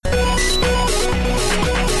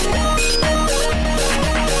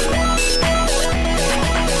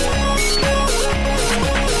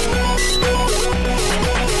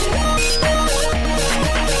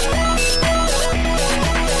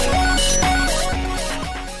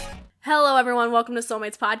everyone. Welcome to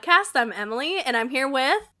Soulmates Podcast. I'm Emily, and I'm here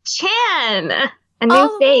with... Chan! A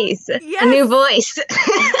new face. Yes. A new voice.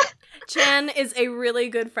 Chan is a really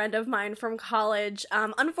good friend of mine from college.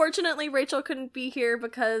 Unfortunately, Rachel couldn't be here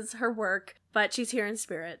because her work, but she's here in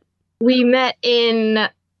spirit. We met in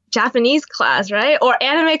Japanese class, right? Or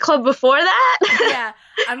anime club before that? Yeah,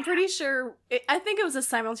 I'm pretty sure. I think it was a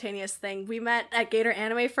simultaneous thing. We met at Gator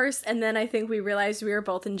Anime first, and then I think we realized we were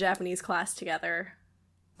both in Japanese class together.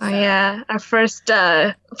 So. Oh yeah, our first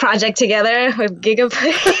project together with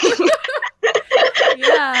Gigaplay.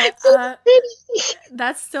 Yeah,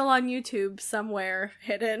 that's still on YouTube somewhere,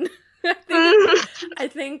 hidden. I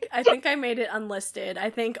think I made it unlisted. I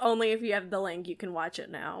think only if you have the link you can watch it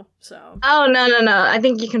now. So. Oh no! I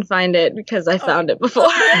think you can find it because I found it before.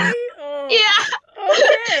 Really? Oh.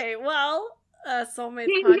 Yeah. Okay. Well, Soulmates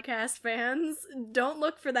Podcast fans, don't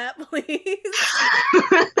look for that, please.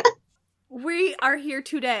 We are here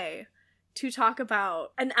today to talk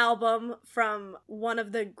about an album from one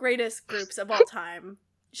of the greatest groups of all time,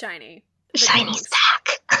 SHINee. SHINee's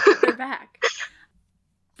back. They're back.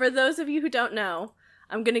 For those of you who don't know,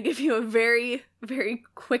 I'm going to give you a very, very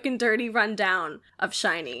quick and dirty rundown of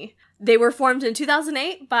SHINee. They were formed in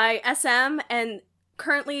 2008 by SM, and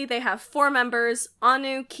currently they have 4 members: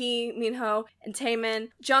 Anu, Ki, Minho, and Taemin.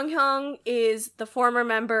 Junghyun is the former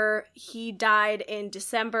member. He died in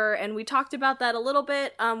December, and we talked about that a little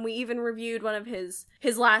bit. We even reviewed one of his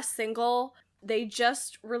last single. They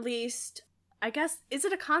just released, I guess, is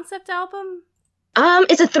it a concept album?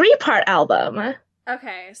 It's a 3-part album.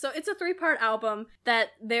 Okay, so it's a 3-part album that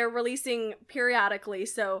they're releasing periodically.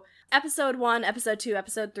 So episode 1, episode 2,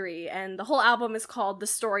 episode 3, and the whole album is called The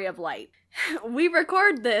Story of Light. We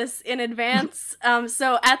record this in advance,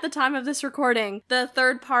 so at the time of this recording, the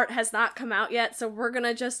 3rd part has not come out yet, so we're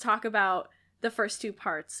gonna just talk about the first 2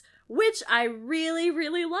 parts, which I really,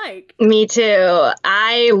 really like. Me too.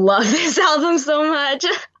 I love this album so much.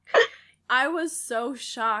 I was so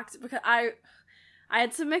shocked because I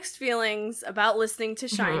had some mixed feelings about listening to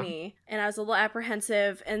SHINee, and I was a little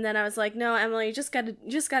apprehensive, and then I was like, no, Emily, you just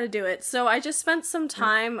gotta do it. So I just spent some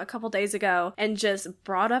time a couple days ago and just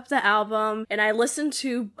brought up the album, and I listened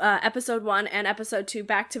to episode 1 and episode 2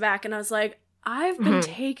 back to back, and I was like, I've been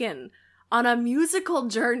taken on a musical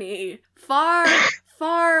journey far,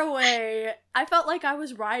 far away. I felt like I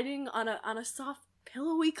was riding on a soft,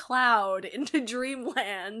 pillowy cloud into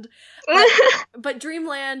Dreamland. But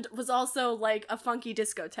Dreamland was also like a funky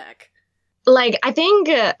discotheque. Like, I think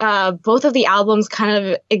both of the albums kind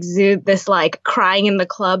of exude this like crying in the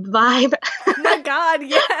club vibe. Oh my god,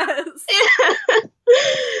 yes.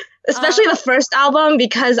 Especially the first album,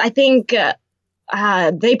 because I think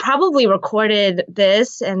they probably recorded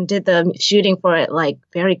this and did the shooting for it like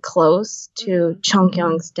very close to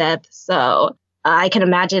Junghyun's death. So I can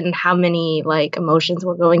imagine how many like emotions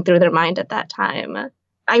were going through their mind at that time.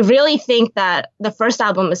 I really think that the first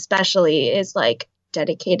album especially is like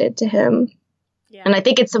dedicated to him. Yeah. And I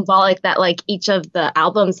think it's symbolic that like each of the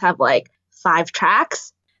albums have like 5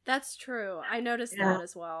 tracks. That's true. I noticed that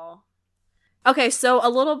as well. Okay, so a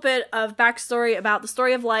little bit of backstory about The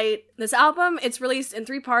Story of Light. This album, it's released in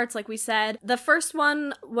 3 parts, like we said. The first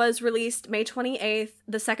one was released May 28th.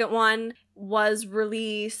 The second one was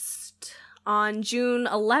released on June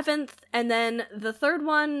 11th, and then the third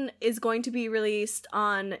one is going to be released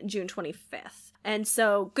on June 25th. And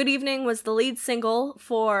so Good Evening was the lead single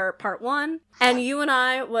for part 1, and You and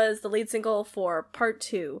I was the lead single for part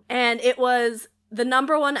 2. And it was the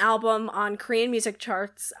 #1 album on Korean music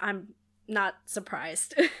charts. I'm not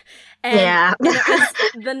surprised. And it was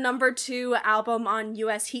the #2 album on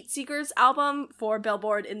US Heatseekers album for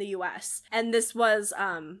Billboard in the US. And this was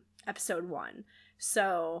episode 1.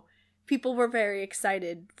 So people were very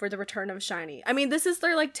excited for the return of SHINee. I mean, this is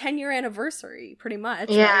their like 10-year anniversary, pretty much.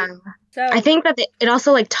 Yeah. Right? So I think that it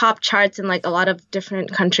also like top charts in like a lot of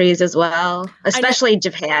different countries as well, especially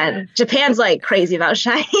Japan. Japan's like crazy about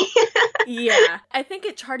SHINee. Yeah. I think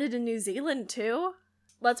it charted in New Zealand too.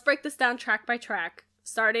 Let's break this down track by track,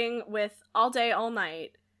 starting with All Day, All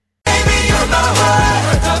Night. Baby, you're my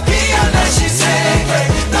heart, the piano she sang,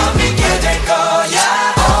 let me get it go,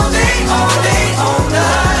 yeah. All day, all day, all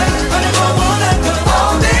night.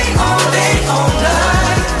 All day, all day, all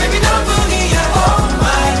night. Baby, oh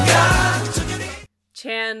my god.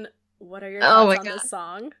 Chan, what are your thoughts on this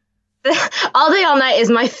song? All Day, All Night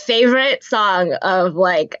is my favorite song of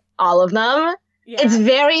like all of them. Yeah. It's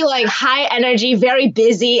very like high energy, very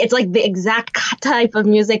busy. It's like the exact type of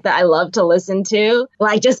music that I love to listen to.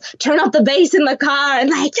 Like just turn up the bass in the car and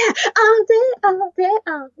like all day, all day,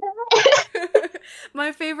 all day.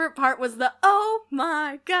 My favorite part was the oh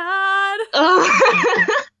my god.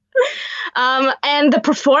 Oh. And the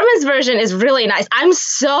performance version is really nice. I'm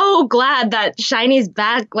so glad that SHINee's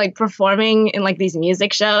back, like performing in like these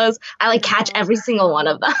music shows. I like catch every single one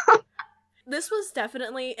of them. This was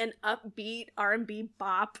definitely an upbeat R&B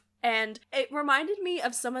bop, and it reminded me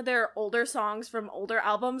of some of their older songs from older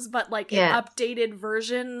albums, but like an updated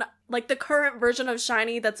version, like the current version of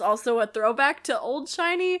SHINee that's also a throwback to old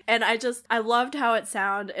SHINee. And I loved how it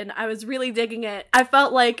sounded, and I was really digging it. I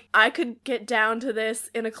felt like I could get down to this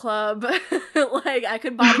in a club. Like I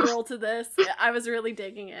could body roll to this. I was really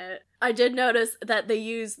digging it. I did notice that they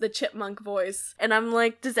use the chipmunk voice, and I'm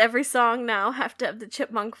like, does every song now have to have the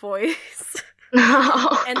chipmunk voice?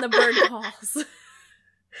 No. And the bird calls.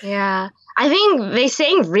 Yeah. I think they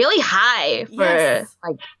sang really high for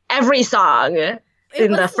like every song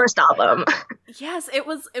in the first album. Yes, it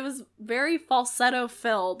was very falsetto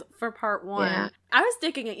filled for part 1. Yeah. I was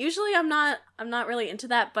digging it. Usually I'm not really into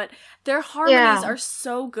that, but their harmonies are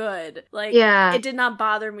so good. Like it did not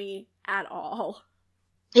bother me at all.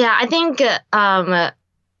 Yeah, I think I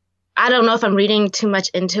don't know if I'm reading too much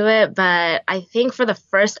into it, but I think for the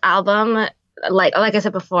first album, like I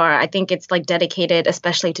said before, I think it's like dedicated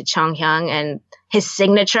especially to Jonghyun, and his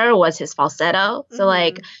signature was his falsetto. So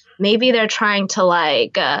like maybe they're trying to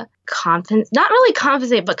like not really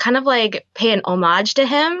compensate, but kind of like pay an homage to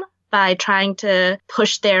him by trying to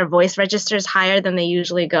push their voice registers higher than they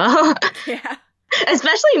usually go. Yeah.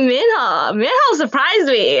 Especially Minho. Minho surprised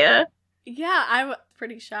me. Yeah, I'm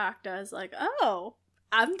pretty shocked. I was like, oh,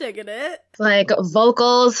 I'm digging it. Like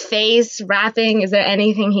vocals, face, rapping. Is there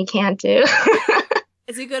anything he can't do?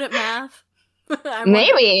 Is he good at math?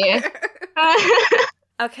 Maybe.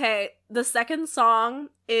 Okay, the second song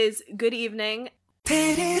is Good Evening.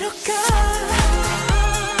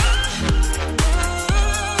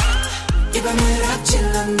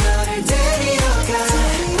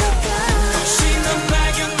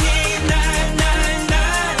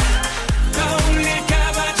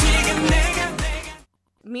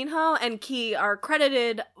 Minho and Key are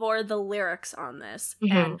credited for the lyrics on this,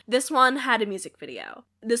 and this one had a music video.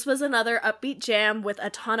 This was another upbeat jam with a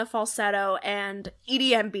ton of falsetto and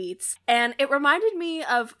EDM beats, and it reminded me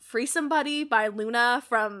of Free Somebody by Luna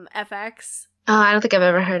from FX. Oh, I don't think I've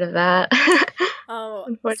ever heard of that.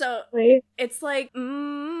 Oh, so it's like, I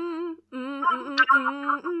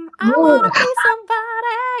wanna be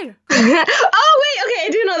somebody. Oh, wait, okay, I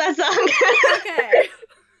do know that song. Okay.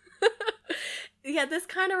 Yeah, this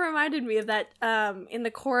kind of reminded me of that in the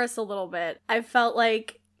chorus a little bit. I felt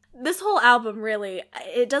like this whole album really,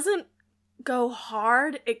 it doesn't go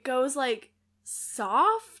hard. It goes like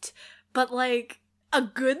soft, but like a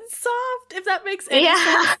good soft, if that makes any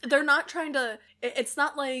sense. They're not trying to, it's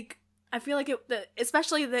not like, I feel like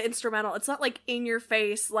especially the instrumental, it's not like in your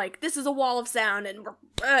face, like this is a wall of sound, and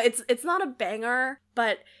it's not a banger,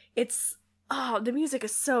 but it's, oh, the music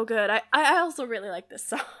is so good. I also really like this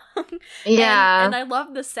song. Yeah. And I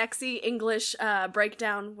love the sexy English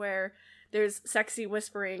breakdown where there's sexy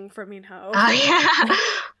whispering from Minho. Oh,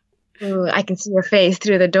 yeah. Ooh, I can see your face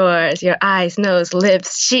through the doors, your eyes, nose,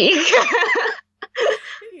 lips, cheek.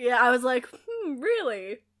 Yeah, I was like,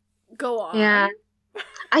 really? Go on. Yeah.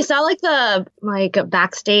 I saw like the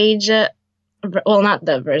backstage, well, not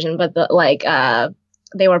the version, but the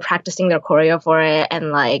they were practicing their choreo for it,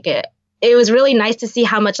 and like it was really nice to see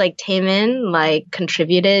how much like Taemin like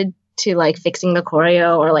contributed to like fixing the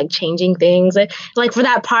choreo or like changing things. Like for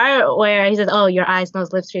that part where he says, "Oh, your eyes,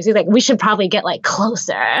 nose, lips, trees," he's like, "We should probably get like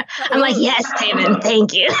closer." I'm like, "Yes, Taemin,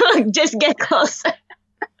 thank you. Just get closer."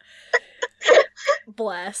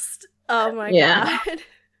 Blessed. Oh my god.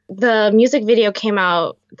 The music video came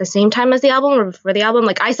out the same time as the album or before the album.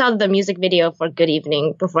 Like I saw the music video for Good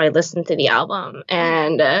Evening before I listened to the album,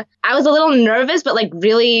 and I was a little nervous but like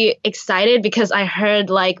really excited because I heard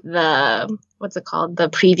like the the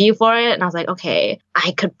preview for it, and I was like, okay,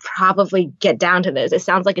 I could probably get down to this. It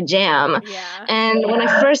sounds like a jam. Yeah. And when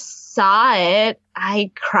I first saw it,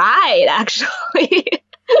 I cried actually.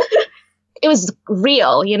 It was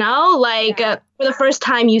real, you know, like for the first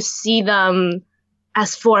time you see them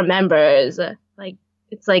as 4 members, like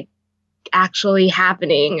it's like actually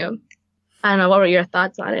happening. I don't know, what were your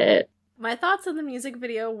thoughts on it? My thoughts on the music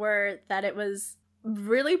video were that it was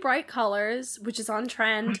really bright colors, which is on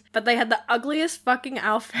trend, but they had the ugliest fucking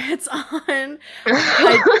outfits on.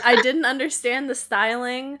 I didn't understand the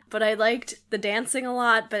styling, but I liked the dancing a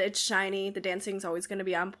lot, but it's SHINee. The dancing's always going to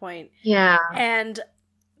be on point. Yeah. And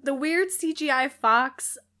the weird CGI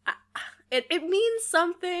fox, It means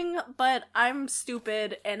something, but I'm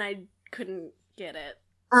stupid and I couldn't get it.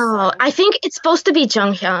 Oh, so. I think it's supposed to be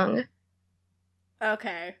Jonghyun.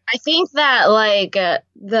 Okay. I think that like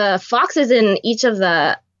the foxes in each of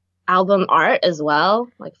the album art as well.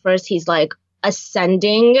 Like first he's like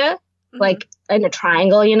ascending, like in a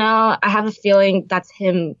triangle, you know. I have a feeling that's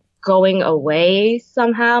him going away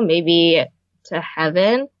somehow, maybe to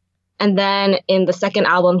heaven. And then in the second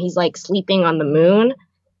album, he's like sleeping on the moon.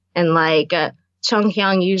 And like Chung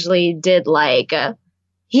Hyung usually did like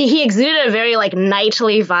he exuded a very like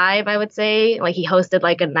nightly vibe, I would say. Like he hosted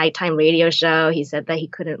like a nighttime radio show. He said that he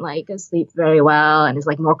couldn't like sleep very well and is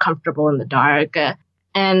like more comfortable in the dark.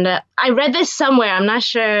 And I read this somewhere. I'm not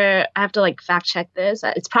sure. I have to like fact check this.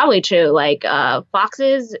 It's probably true. Like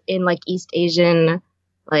foxes in like East Asian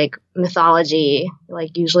like mythology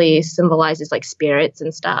like usually symbolizes like spirits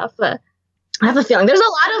and stuff. I have a feeling there's a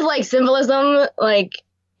lot of like symbolism like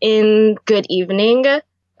in Good Evening.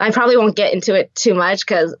 I probably won't get into it too much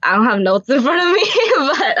because I don't have notes in front of me.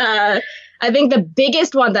 But I think the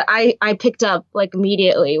biggest one that I picked up like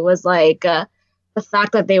immediately was like the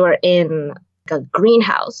fact that they were in a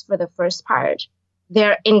greenhouse for the first part.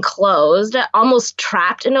 They're enclosed, almost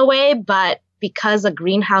trapped in a way, but because a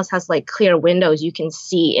greenhouse has like clear windows, you can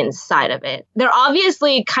see inside of it. They're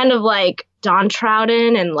obviously kind of like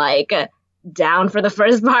downtrodden and like down for the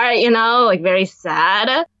first part, you know, like very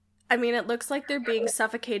sad. I mean, it looks like they're being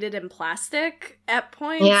suffocated in plastic at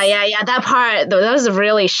points. Yeah. That part, though, that was a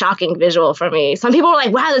really shocking visual for me. Some people were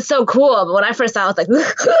like, wow, that's so cool. But when I first saw it, I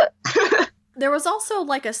was like, there was also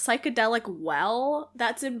like a psychedelic well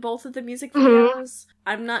that's in both of the music videos.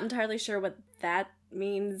 I'm not entirely sure what that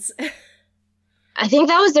means. I think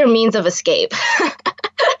that was their means of escape.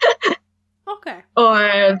 Okay.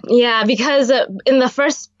 Or, yeah, because in the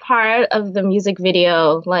first part of the music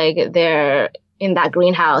video, like, they're in that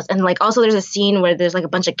greenhouse. And, like, also there's a scene where there's, like, a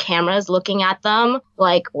bunch of cameras looking at them,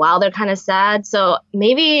 like, while they're kind of sad. So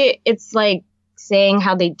maybe it's, like, saying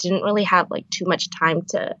how they didn't really have, like, too much time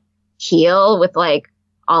to heal with, like,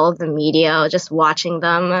 all of the media, just watching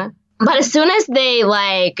them. But as soon as they,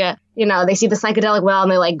 like, you know, they see the psychedelic well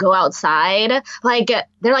and they, like, go outside, like,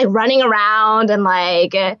 they're, like, running around and,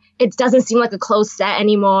 like, it doesn't seem like a closed set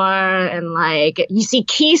anymore. And, like, you see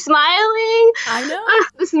Key smiling. I know.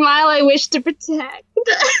 The smile I wish to protect.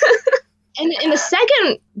 And in the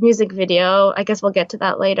second music video, I guess we'll get to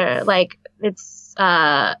that later, like, it's,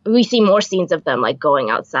 we see more scenes of them, like, going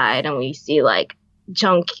outside and we see, like,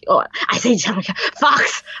 Fox,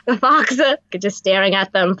 the fox, just staring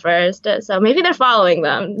at them first. So maybe they're following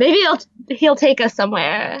them. Maybe he'll take us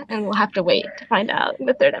somewhere, and we'll have to wait to find out in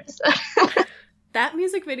the third episode. That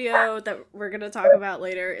music video that we're gonna talk about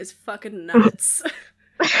later is fucking nuts.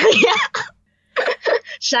 Yeah.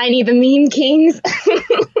 Shiny the Meme Kings.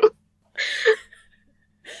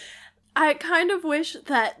 I kind of wish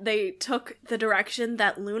that they took the direction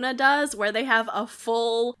that Luna does, where they have a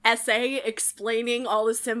full essay explaining all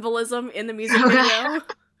the symbolism in the music video.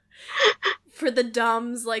 For the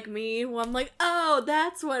dumbs like me, who I'm like, oh,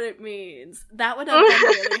 that's what it means. That would have been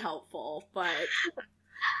really helpful, but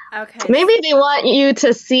okay. Maybe they want you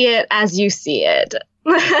to see it as you see it.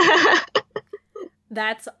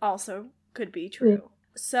 That's also could be true.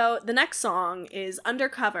 So the next song is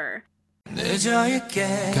Undercover. Girl.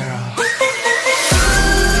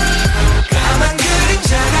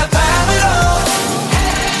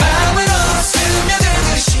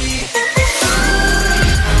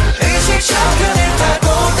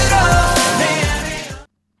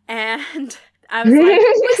 And I was like,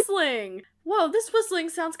 whistling. Whoa, this whistling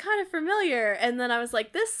sounds kind of familiar. And then I was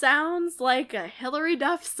like, this sounds like a Hilary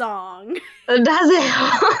Duff song. Does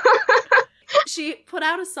it? She put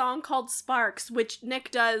out a song called Sparks, which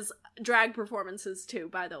Nick does drag performances too,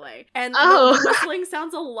 by the way. And the whistling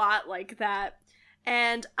sounds a lot like that.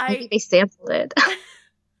 And Maybe they sampled it.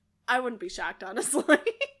 I wouldn't be shocked, honestly.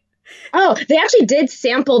 Oh, they actually did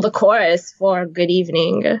sample the chorus for Good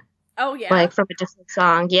Evening. Oh, yeah. Like, from a different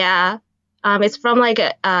song, yeah. It's from, like,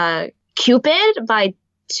 Cupid by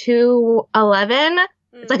 211.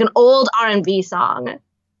 It's, like, an old R&B song.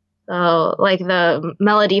 So, like, the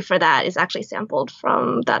melody for that is actually sampled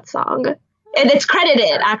from that song. And it's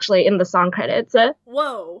credited, actually, in the song credits.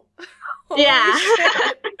 Whoa. Yeah.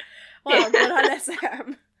 Wow, good on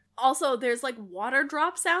SM. Also, there's, like, water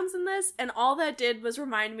drop sounds in this, and all that did was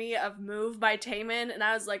remind me of Move by Taemin, and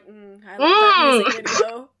I was like, I love that music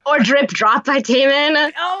video. Or Drip Drop by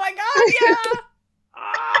Taemin. Oh my god, yeah!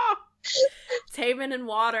 Oh. Taemin and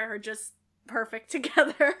water are just perfect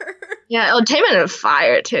together. Yeah, Taemin and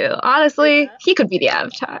fire, too. Honestly, he could be the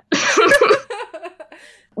Avatar.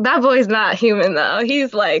 That boy's not human, though.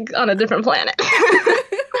 He's, like, on a different planet.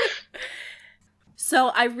 So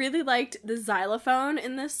I really liked the xylophone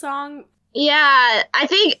in this song. Yeah, I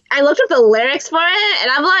think I looked up the lyrics for it, and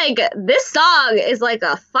I'm like, this song is like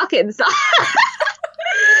a fucking song.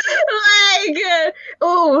 like,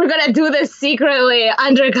 oh, we're gonna do this secretly,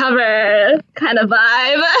 undercover kind of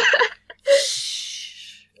vibe.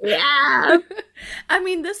 Yeah. I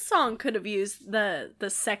mean, this song could have used the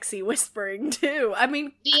sexy whispering too. I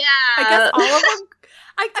mean, yeah. I guess all of them.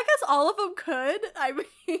 I guess all of them could. I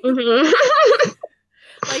mean,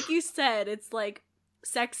 like you said, it's like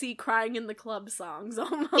sexy crying in the club songs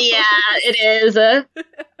almost. Yeah, it is.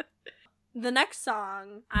 The next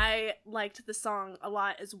song, I liked the song a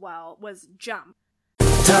lot as well, was Jump.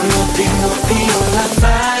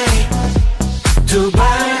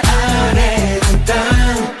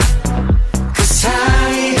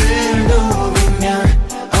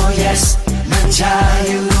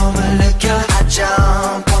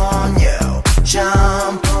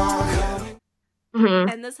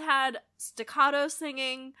 And this had staccato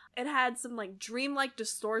singing. It had some like dreamlike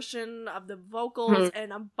distortion of the vocals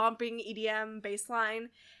and a bumping EDM bass line.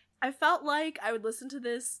 I felt like I would listen to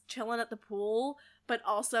this chilling at the pool, but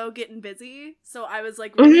also getting busy. So I was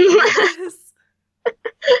like really into this.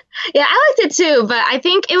 Yeah, I liked it too, but I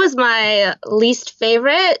think it was my least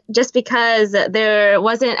favorite just because there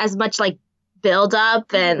wasn't as much like build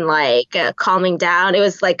up and like calming down. It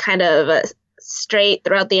was like kind of straight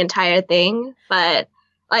throughout the entire thing. But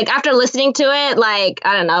like after listening to it, like,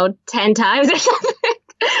 I don't know, 10 times or something,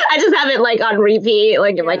 I just have it like on repeat,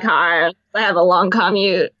 like in my car. I have a long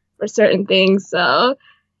commute for certain things. So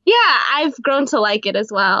yeah, I've grown to like it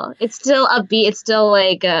as well. It's still upbeat. It's still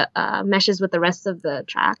like meshes with the rest of the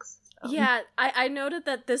tracks. So. Yeah, I noted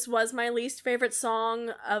that this was my least favorite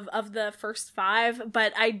song of the first 5,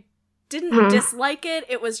 but I didn't dislike it.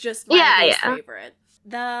 It was just my least favorite.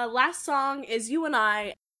 The last song is You and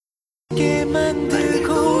I.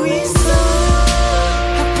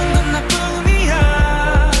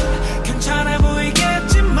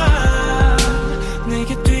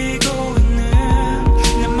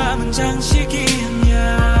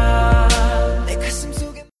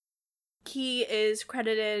 Key is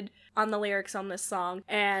credited on the lyrics on this song,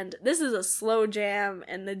 and this is a slow jam,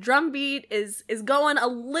 and the drum beat is going a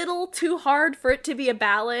little too hard for it to be a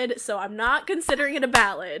ballad, so I'm not considering it a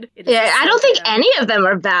ballad. I don't think any of them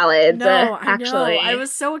are ballads. No, actually. I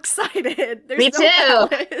was so excited. There's Me no too.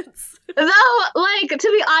 ballads. Though, like,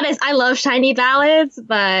 to be honest, I love shiny ballads,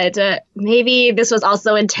 but maybe this was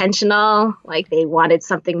also intentional. Like, they wanted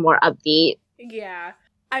something more upbeat. Yeah.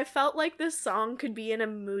 I felt like this song could be in a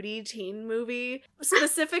moody teen movie,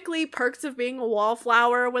 specifically Perks of Being a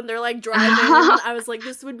Wallflower when they're like driving. I was like,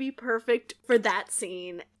 this would be perfect for that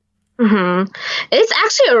scene. It's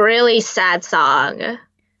actually a really sad song.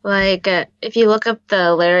 Like, if you look up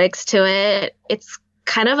the lyrics to it, it's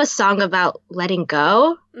kind of a song about letting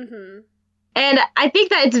go. And I think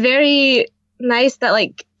that it's very nice that,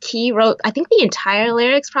 like, Key wrote, I think, the entire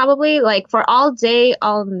lyrics probably, like, for All Day,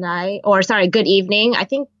 All Night, or sorry, Good Evening. I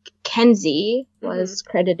think Kenzie was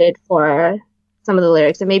credited for some of the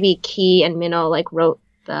lyrics, and maybe Key and Minho, like, wrote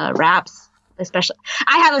the raps, especially.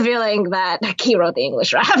 I have a feeling that Key wrote the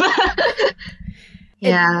English rap.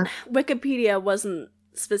 Yeah. Wikipedia wasn't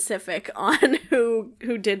specific on who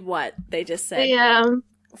did what. They just said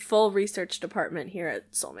full research department here at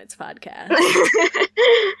Soulmates Podcast.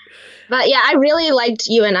 But yeah, I really liked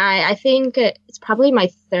You and I think it's probably my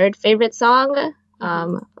third favorite song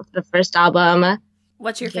of the first album.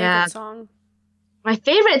 What's your favorite song? My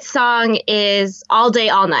favorite song is All Day,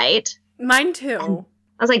 All Night. Mine too.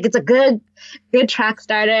 I was like, it's a good track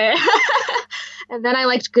starter. And then I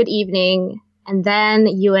liked Good Evening, and then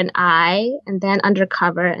You and I, and then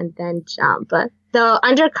Undercover, and then Jump. Though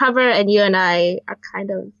Undercover and You and I are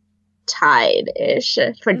kind of tied-ish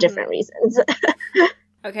for different reasons.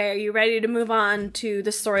 Okay, are you ready to move on to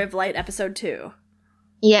The Story of Light, episode 2?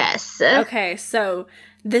 Yes. Okay, so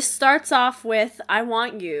this starts off with I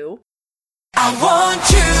Want You. I want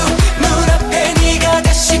you. 눈앞에 네가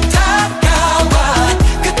다시 다가와.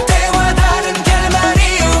 그때와 다른 결말이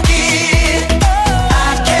오길.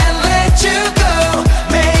 I can't let you go.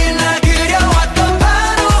 매일 날 그려왔던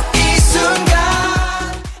바로 이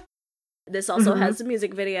순간. This also has a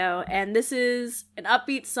music video, and this is an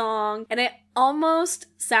upbeat song, and it almost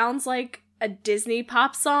sounds like a Disney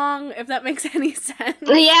pop song, if that makes any sense.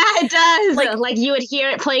 Yeah, it does. Like you would hear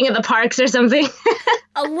it playing in the parks or something.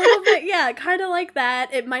 A little bit, yeah, kind of like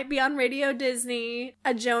that. It might be on Radio Disney,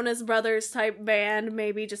 a Jonas Brothers type band,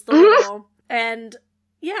 maybe just a little. And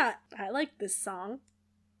yeah, I like this song.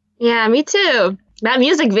 Yeah, me too. That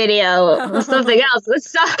music video was something else.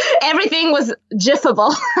 Everything was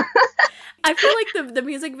gifable. I feel like the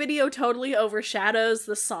music video totally overshadows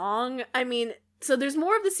the song. I mean, so there's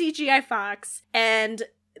more of the CGI fox, and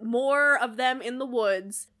more of them in the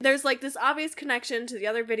woods. There's like this obvious connection to the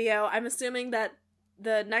other video. I'm assuming that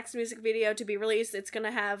the next music video to be released, it's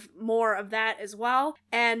gonna have more of that as well.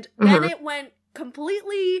 And then it went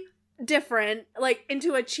completely different, like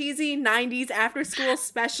into a cheesy 90s after school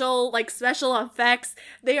special, like special effects.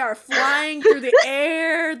 They are flying through the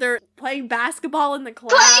air, they're playing basketball in the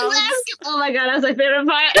clouds. Oh my god, that's my favorite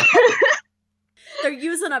part. They're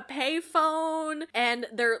using a payphone and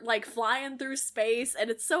they're like flying through space, and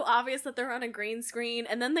it's so obvious that they're on a green screen.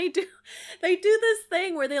 And then they do this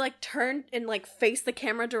thing where they like turn and like face the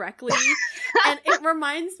camera directly, and it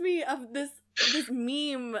reminds me of this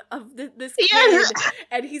meme of this kid,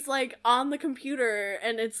 and he's like on the computer,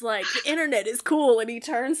 and it's like the internet is cool, and he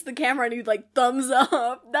turns the camera and he like thumbs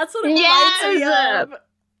up. That's what it reminds me of.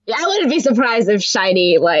 Yeah, I wouldn't be surprised if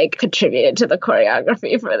SHINee like contributed to the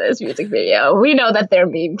choreography for this music video. We know that they're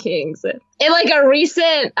meme kings. In like a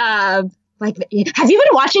recent have you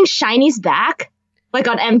been watching SHINee's Back? Like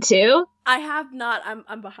on M2? I have not.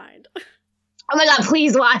 I'm behind. Oh my god,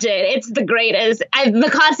 please watch it. It's the greatest. The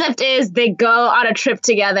concept is they go on a trip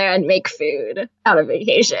together and make food on a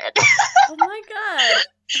vacation. Oh my god.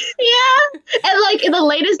 Yeah. And like in the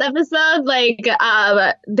latest episode, like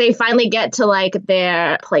they finally get to like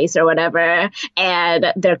their place or whatever,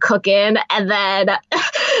 and they're cooking, and then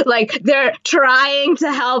like they're trying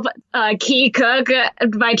to help Key cook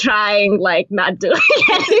by trying like not doing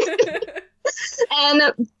anything.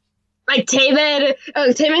 And like Taemin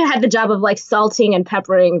had the job of like salting and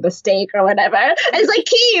peppering the steak or whatever. And it's like,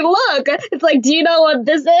 Key, look. It's like, do you know what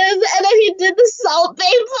this is? And then he did the Salt Bae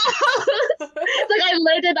pose. It's like, I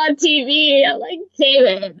learned it on TV. I'm like,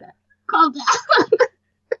 Taemin, calm down.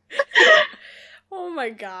 Oh my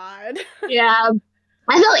god. Yeah.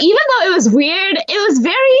 I felt even though it was weird, it was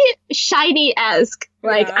very SHINee-esque.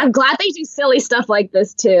 Like, yeah. I'm glad they do silly stuff like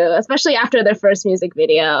this too, especially after their first music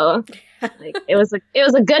video. Like, it was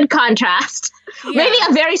a good contrast. Yeah. Maybe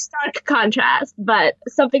a very stark contrast, but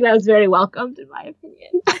something that was very welcomed in my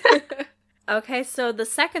opinion. Okay, so the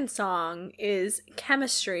second song is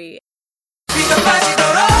Chemistry.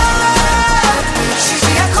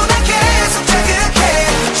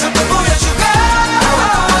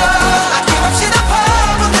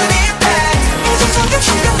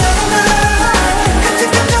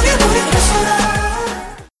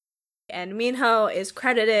 And Minho is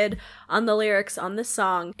credited on the lyrics on this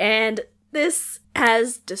song, and this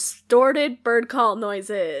has distorted bird call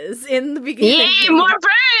noises in the beginning. Yay, more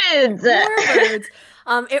birds! More birds.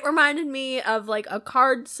 It reminded me of like a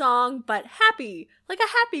card song, but happy, like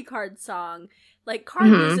a happy card song. Like card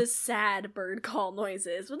uses sad bird call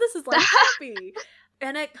noises, but this is like happy,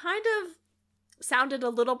 and it kind of sounded a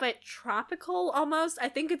little bit tropical almost. I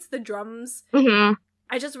think it's the drums.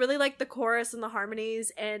 I just really like the chorus and the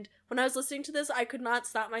harmonies, and when I was listening to this, I could not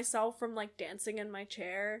stop myself from, like, dancing in my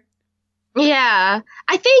chair. Yeah,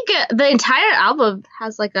 I think the entire album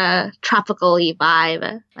has, like, a tropical-y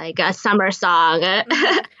vibe, like a summer song.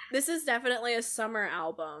 This is definitely a summer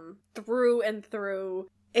album, through and through.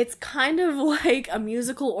 It's kind of like a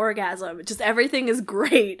musical orgasm. Just everything is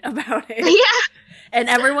great about it. Yeah. And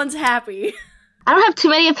everyone's happy. I don't have too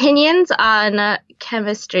many opinions on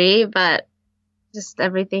Chemistry, but just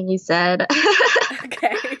everything you said.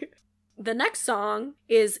 Okay. The next song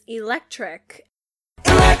is Electric.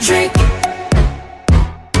 Electric.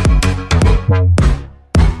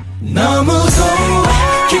 너무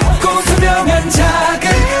좋아 깊고 투명한 작은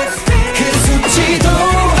그 수치도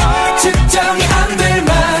측정이 안 될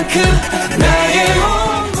만큼 나의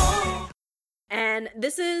온도. And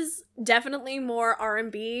this is definitely more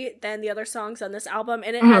R&B than the other songs on this album,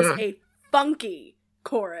 and it has a funky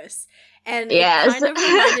chorus. And it kind of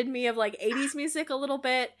reminded me of like 80s music a little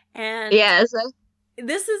bit. And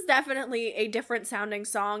this is definitely a different sounding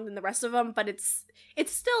song than the rest of them, but it's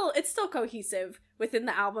still cohesive within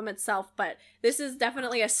the album itself. But this is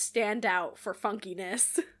definitely a standout for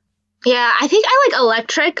funkiness. Yeah, I think I like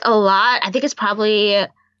Electric a lot. I think it's probably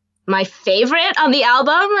my favorite on the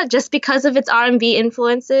album just because of its R&B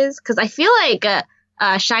influences. Because I feel like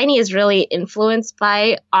SHINee is really influenced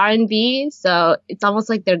by R&B, so it's almost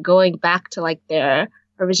like they're going back to like their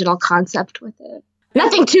original concept with it.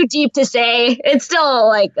 Nothing too deep to say. It's still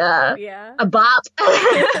like a bop.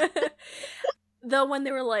 Though when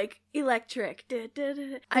they were like electric,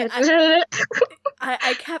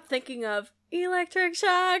 I kept thinking of Electric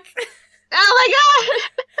Shock. Oh my god!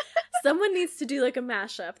 Someone needs to do like a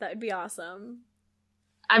mashup. That would be awesome.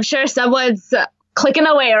 I'm sure someone's clicking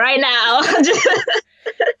away right now.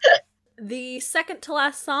 The second to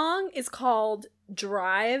last song is called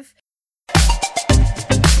Drive.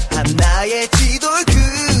 하나의 지도를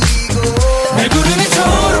그리고 날 부르는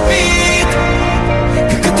초록빛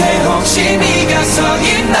그 끝에 혹시 네가 서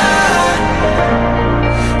있나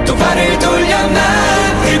또 발을 돌려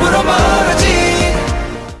난 일부러 멀어진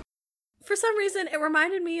For some reason, it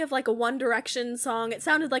reminded me of like a One Direction song. It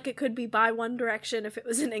sounded like it could be by One Direction if it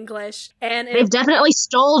was in English. And They've definitely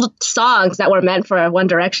stole songs that were meant for One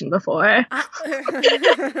Direction before.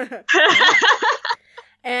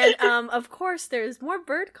 And of course, there's more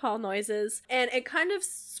bird call noises, and it kind of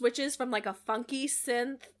switches from like a funky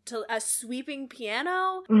synth to a sweeping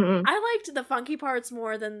piano. Mhm. I liked the funky parts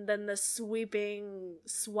more than the sweeping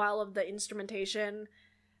swell of the instrumentation.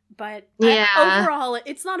 But overall,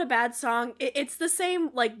 it's not a bad song. It's the same,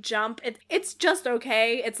 like, jump. It's just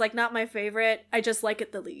okay. It's, like, not my favorite. I just like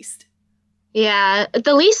it the least. Yeah,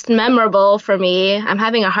 the least memorable for me. I'm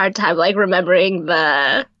having a hard time, like, remembering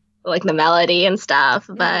the melody and stuff.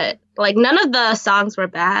 But, like, none of the songs were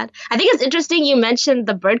bad. I think it's interesting you mentioned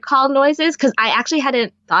the bird call noises, because I actually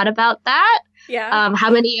hadn't thought about that. Yeah. How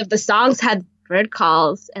many of the songs had bird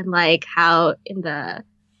calls, and, like, how in the,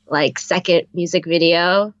 like, second music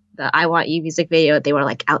video, the I Want You music video, they were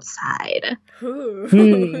like outside.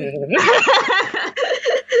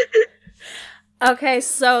 Okay,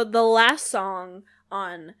 so the last song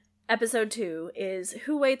on episode 2 is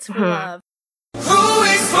Who Waits for Love. Who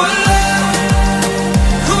waits for love?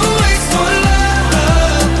 Who waits for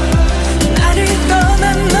love? 나를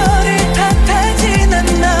떠난 너를 탓하지 난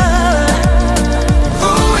나.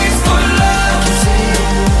 Who waits for love?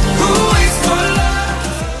 Who waits for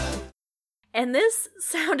love? And this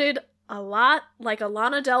sounded a lot like a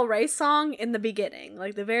Lana Del Rey song in the beginning,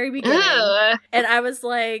 like the very beginning. Ugh. And I was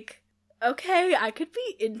like, okay, I could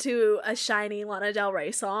be into a shiny Lana Del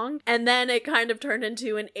Rey song. And then it kind of turned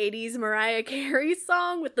into an 80s Mariah Carey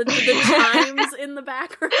song with the chimes in the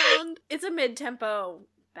background. It's a mid-tempo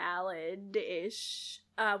ballad-ish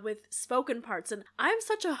with spoken parts. And I'm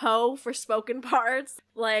such a hoe for spoken parts.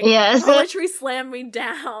 Like, Yes. poetry slam me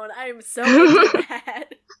down. I'm so into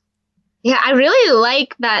that. Yeah, I really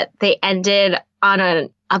like that they ended on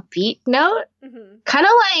an upbeat note. Mm-hmm. Kind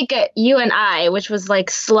of like You and I, which was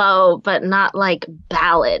like slow, but not like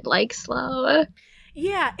ballad like slow.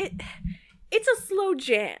 Yeah, it's a slow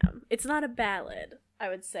jam. It's not a ballad, I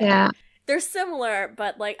would say. Yeah. They're similar,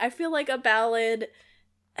 but like I feel like a ballad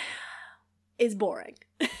is boring.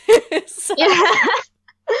 So, Yeah.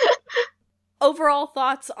 overall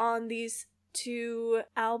thoughts on these two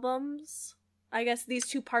albums? I guess these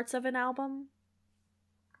two parts of an album?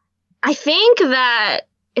 I think that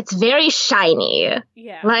it's very shiny.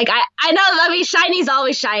 Yeah. Like, I know, I mean, shiny's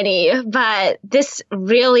always shiny, but this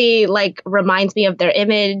really, like, reminds me of their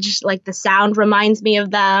image. Like, the sound reminds me of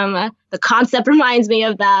them. The concept reminds me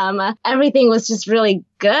of them. Everything was just really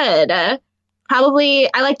good. Probably,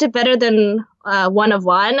 I liked it better than One of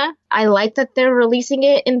One. I like that they're releasing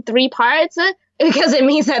it in 3 parts because it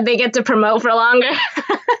means that they get to promote for longer.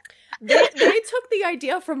 They took the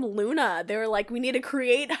idea from Luna. They were like, we need to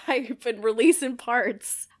create hype and release in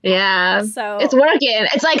parts. Yeah. So it's working.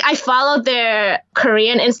 It's like I followed their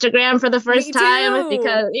Korean Instagram for the first time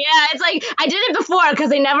because it's like I did it before because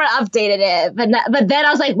they never updated it. But then I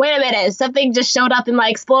was like, wait a minute, something just showed up in my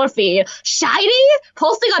Explore feed. Shiny?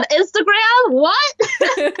 Posting on Instagram? What?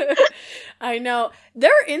 I know.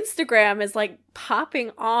 Their Instagram is like popping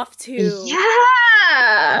off too.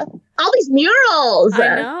 Yeah. All these murals.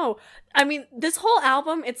 I know. I mean, this whole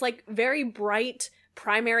album, it's like very bright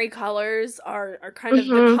primary colors are kind of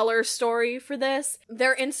the color story for this.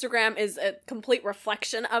 Their Instagram is a complete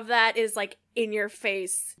reflection of that, is like in your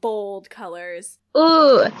face, bold colors.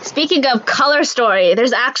 Ooh, speaking of color story,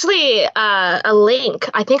 there's actually a link,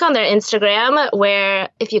 I think on their Instagram, where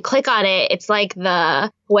if you click on it, it's like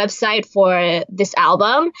the website for this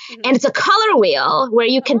album. And it's a color wheel where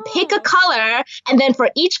you can pick a color, and then for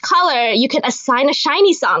each color, you can assign a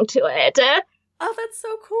shiny song to it. Oh, that's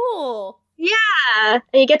so cool. Yeah,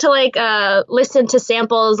 and you get to like listen to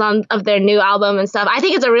samples of their new album and stuff. I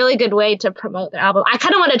think it's a really good way to promote their album. I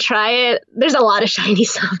kind of want to try it. There's a lot of shiny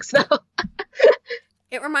songs though.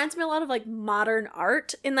 It reminds me a lot of like modern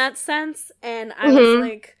art in that sense, and I was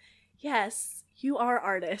like, yes, you are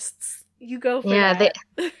artists. You go for that.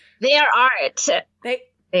 They are art.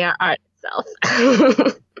 They are art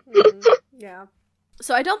itself. Yeah.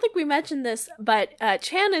 So I don't think we mentioned this, but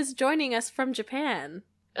Chan is joining us from Japan.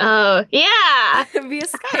 Oh, yeah. Via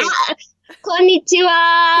Skype.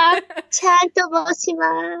 Konnichiwa. Chan to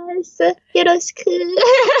moshimasu. Yoroshiku.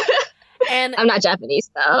 And I'm not Japanese,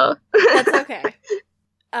 though. That's okay.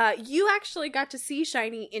 You actually got to see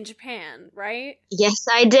Shiny in Japan, right? Yes,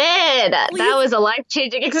 I did. Please. That was a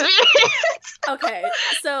life-changing experience. Okay,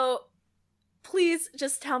 so please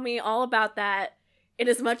just tell me all about that in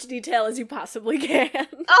as much detail as you possibly can.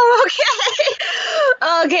 Oh,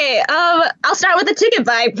 okay. Okay. I'll start with the ticket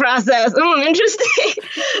buying process. Interesting.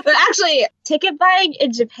 But actually, ticket buying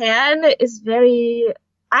in Japan is very.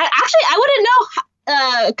 I wouldn't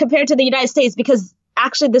know compared to the United States, because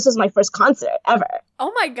actually this was my first concert ever.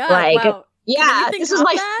 Oh my god! Like, wow. Yeah, this was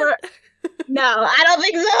my first. No, I don't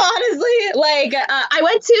think so, honestly. Like, I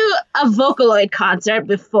went to a Vocaloid concert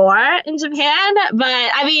before in Japan,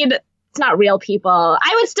 but I mean, it's not real people.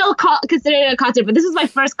 I would still consider it a concert, but this is my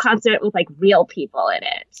first concert with, like, real people in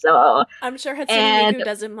it. So I'm sure Hatsune Miku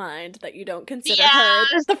doesn't mind that you don't consider her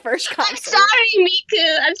the first concert. I'm sorry,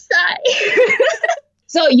 Miku. I'm sorry.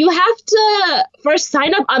 So you have to first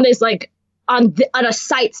sign up on this, like, on a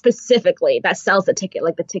site specifically that sells the ticket,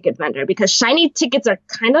 like the ticket vendor, because Shiny tickets are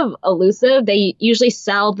kind of elusive. They usually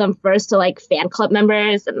sell them first to, like, fan club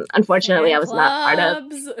members, and unfortunately I was not part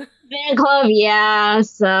of fan club. Yeah,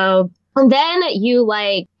 so, and then you,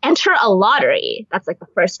 like, enter a lottery. That's, like, the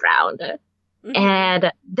first round. Mm-hmm.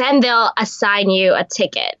 And then they'll assign you a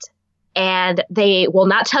ticket, and they will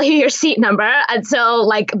not tell you your seat number until,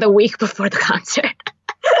 like, the week before the concert.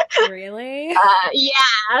 Really?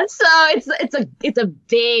 Yeah. So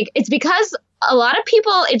it's because a lot of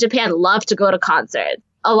people in Japan love to go to concerts.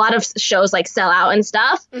 A lot of shows, like, sell out and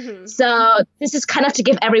stuff. Mm-hmm. So this is kind of to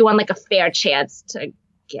give everyone, like, a fair chance to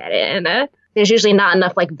get in. There's usually not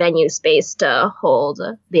enough, like, venue space to hold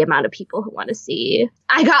the amount of people who want to see.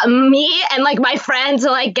 I got me and, like, my friend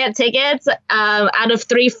to, like, get tickets. Out of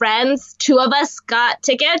 3 friends, 2 of us got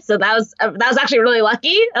tickets, so that was actually really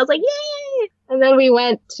lucky. I was like, yay! And then we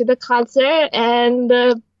went to the concert, and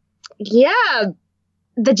yeah,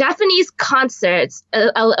 the Japanese concerts,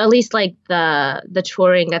 at least, like, the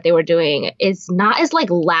touring that they were doing, is not as, like,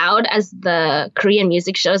 loud as the Korean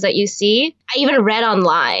music shows that you see. I even read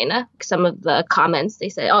online some of the comments. They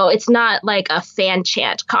said, oh, it's not like a fan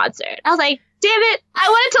chant concert. I was like, damn it, I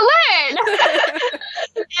wanted to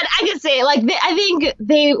learn. And I could say, like, I think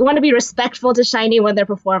they want to be respectful to Shiny when they're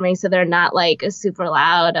performing, so they're not, like, super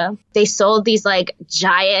loud. They sold these, like,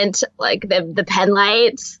 giant, like, the pen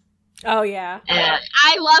lights. Oh, yeah. And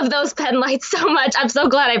I love those pen lights so much. I'm so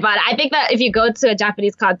glad I bought it. I think that if you go to a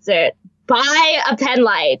Japanese concert, buy a pen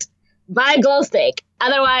light, buy a glow stick.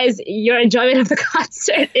 Otherwise, your enjoyment of the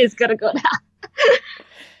concert is going to go down.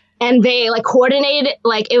 And they, like, coordinated,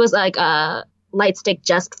 like, it was, like, a light stick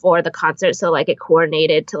just for the concert. So, like, it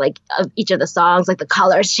coordinated to, like, each of the songs, like, the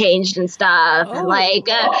colors changed and stuff. Oh. And, like,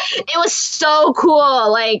 it was so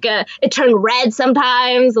cool. Like, it turned red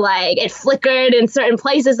sometimes. Like, it flickered in certain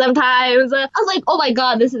places sometimes. I was like, oh my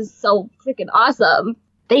god, this is so freaking awesome.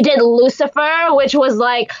 They did Lucifer, which was,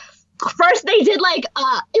 like, first they did, like,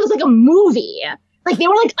 it was like a movie. Like, they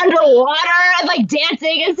were, like, underwater and, like,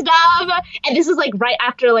 dancing and stuff. And this was, like, right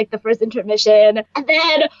after, like, the first intermission. And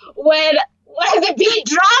then when the beat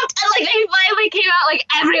dropped and, like, they finally came out, like,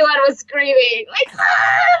 everyone was screaming. Like,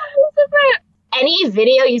 any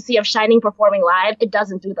video you see of Shining performing live, it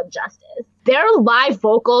doesn't do them justice. Their live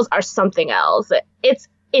vocals are something else. It's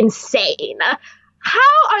insane. How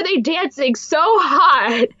are they dancing so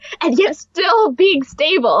hard and yet still being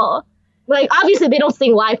stable? Like, obviously, they don't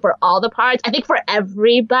sing live for all the parts. I think for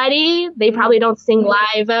everybody, they probably don't sing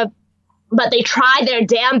live, but they try their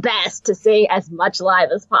damn best to sing as much live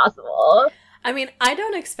as possible. I mean, I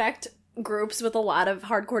don't expect groups with a lot of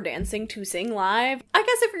hardcore dancing to sing live. I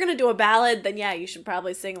guess if you're gonna do a ballad, then yeah, you should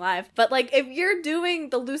probably sing live. But, like, if you're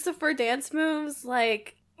doing the Lucifer dance moves,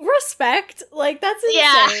 like, respect. Like, that's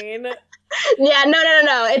insane. Yeah. Yeah,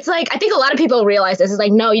 no. It's like, I think a lot of people realize this. It's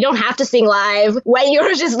like, no, you don't have to sing live when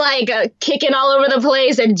you're just, like, kicking all over the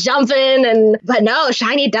place and jumping. But no,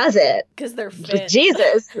 Shiny does it. Because they're fit.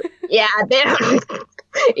 Jesus. Yeah,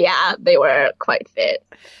 they were quite fit.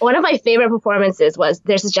 One of my favorite performances was,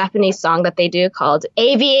 there's a Japanese song that they do called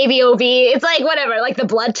ABABOB. It's like, whatever, like the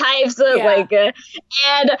blood types. Yeah. Like,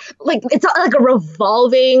 and, like, it's like a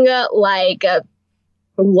revolving, like,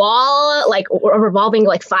 wall, like a revolving,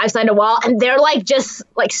 like, 5-sided wall, and they're, like, just,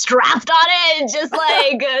 like, strapped on it and just,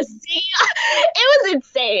 like, singing. It was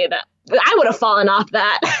insane. I would have fallen off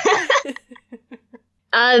that.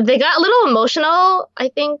 They got a little emotional, I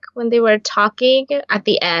think, when they were talking at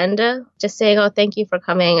the end, just saying, oh, thank you for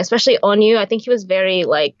coming, especially Onyu. I think he was very,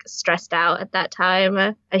 like, stressed out at that time,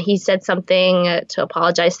 and he said something to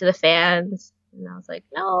apologize to the fans. And I was like,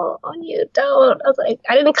 no, Onyu, don't. I was like,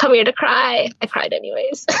 I didn't come here to cry. I cried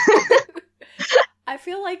anyways. I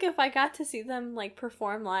feel like if I got to see them, like,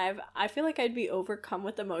 perform live, I feel like I'd be overcome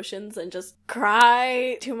with emotions and just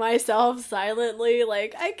cry to myself silently,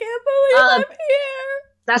 like, I can't believe I'm here.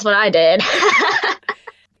 That's what I did.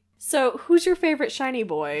 So, who's your favorite shiny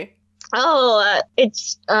boy? Oh,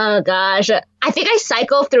 gosh. I think I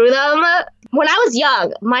cycle through them. When I was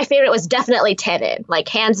young, my favorite was definitely Taemin. Like,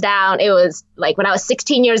 hands down. It was, like, when I was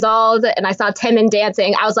 16 years old and I saw Taemin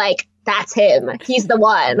dancing, I was like, that's him. He's the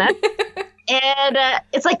one. And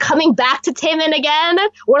it's, like, coming back to Taemin again.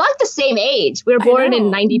 We're, like, the same age. We were born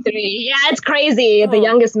in 93. Yeah, it's crazy. The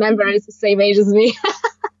youngest member is the same age as me.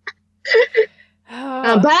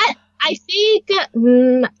 But I think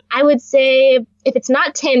I would say if it's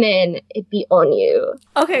not Taemin, it'd be Onyu.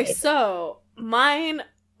 Okay, so mine,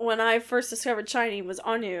 when I first discovered Shiny, was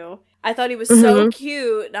Onyu. I thought he was so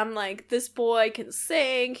cute. And I'm like, this boy can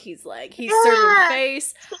sing. He's certain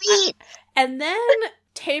face. And then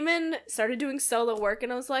Taemin started doing solo work,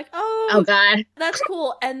 and I was like, oh God, that's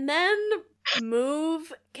cool. And then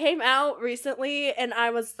Move came out recently, and I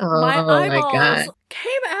was my eyeballs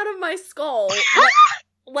came out of my skull.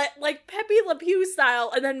 Like Pepe Le Pew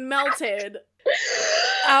style, and then melted.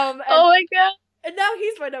 Oh my god! And now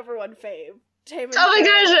he's my number one fave. Taemin. Oh my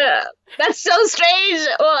gosh, that's so strange.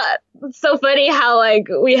 Well, it's so funny how like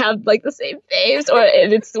we have like the same faves, or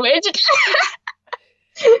it's switched.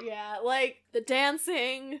 Yeah, like the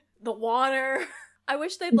dancing, the water. I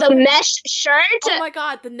wish they'd the mesh shirt. Oh my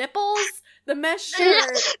god, the nipples, the mesh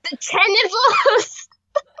shirt, the 10 nipples.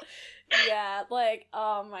 Yeah, like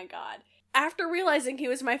oh my god. After realizing he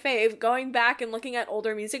was my fave, going back and looking at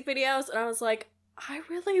older music videos, and I was like, I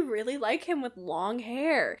really, really like him with long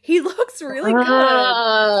hair. He looks really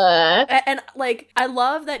good. And, like, I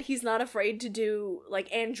love that he's not afraid to do, like,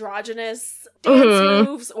 androgynous dance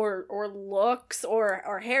moves or looks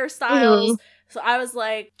or hairstyles. So I was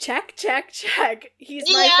like, check. He's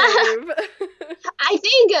my fave. I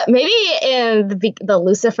think maybe in the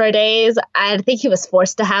Lucifer days, I think he was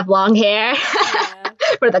forced to have long hair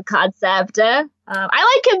for the concept. I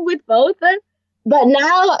like him with both. But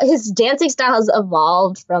now his dancing style has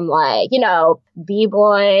evolved from like, you know,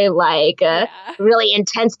 b-boy, like really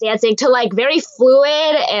intense dancing to like very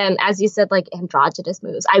fluid and, as you said, like androgynous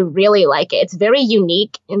moves. I really like it. It's very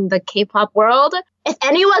unique in the K-pop world. If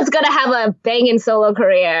anyone's going to have a banging solo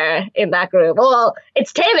career in that group, well,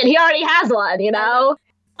 it's Taemin. He already has one, you know?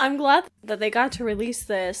 I'm glad that they got to release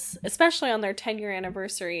this, especially on their 10-year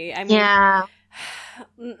anniversary. I mean,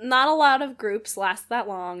 not a lot of groups last that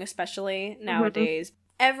long, especially nowadays.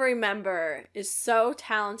 Every member is so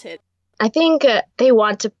talented. I think they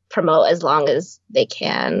want to promote as long as they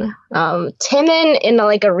can. Taemin, in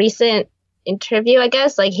like a recent interview, I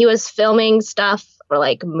guess, like he was filming stuff for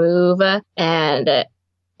like Move, and it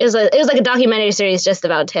was like a documentary series just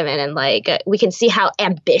about Taemin, and like we can see how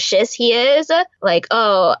ambitious he is. Like,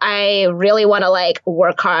 oh, I really want to like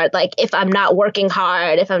work hard. Like if I'm not working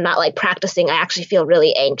hard, if I'm not like practicing, I actually feel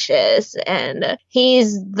really anxious. And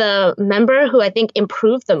he's the member who I think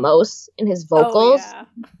improved the most in his vocals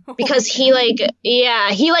because he made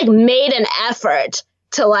an effort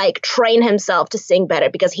to like train himself to sing better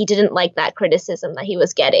because he didn't like that criticism that he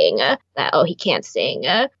was getting that, oh, he can't sing.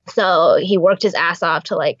 So he worked his ass off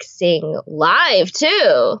to like sing live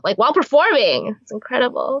too, like while performing. It's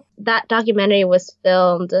incredible. That documentary was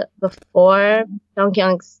filmed before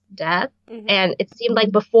Donghyung's death. And it seemed like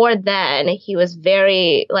before then he was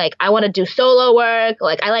very like, I want to do solo work.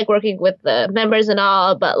 Like I like working with the members and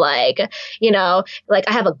all, but like, you know, like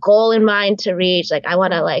I have a goal in mind to reach. Like I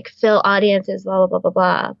want to like fill audiences, blah, blah, blah, blah,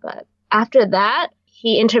 blah. But after that,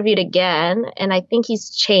 he interviewed again, and I think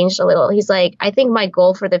he's changed a little. He's like, I think my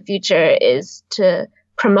goal for the future is to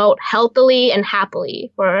promote healthily and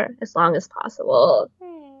happily for as long as possible.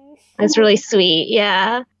 It's really sweet.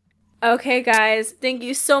 Yeah. Okay, guys, thank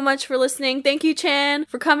you so much for listening. Thank you, Chan,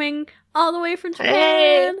 for coming all the way from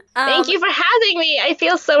Japan. Hey, thank you for having me. I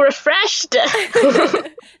feel so refreshed.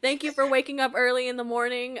 Thank you for waking up early in the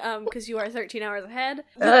morning, because you are 13 hours ahead.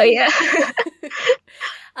 Yeah.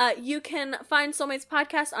 You can find Soulmates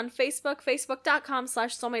Podcast on Facebook,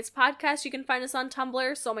 facebook.com/soulmatespodcast. You can find us on Tumblr,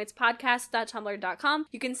 soulmatespodcast.tumblr.com.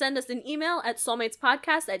 You can send us an email at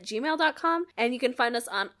soulmatespodcast@gmail.com. And you can find us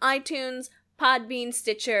on iTunes, Podbean,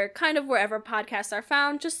 Stitcher, kind of wherever podcasts are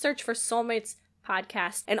found. Just search for Soulmates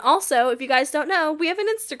Podcast. And also, if you guys don't know, we have an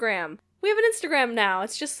Instagram. We have an Instagram now.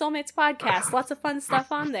 It's just Soulmates Podcast. Lots of fun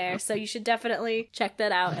stuff on there. So you should definitely check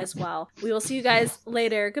that out as well. We will see you guys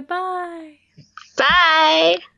later. Goodbye. Bye.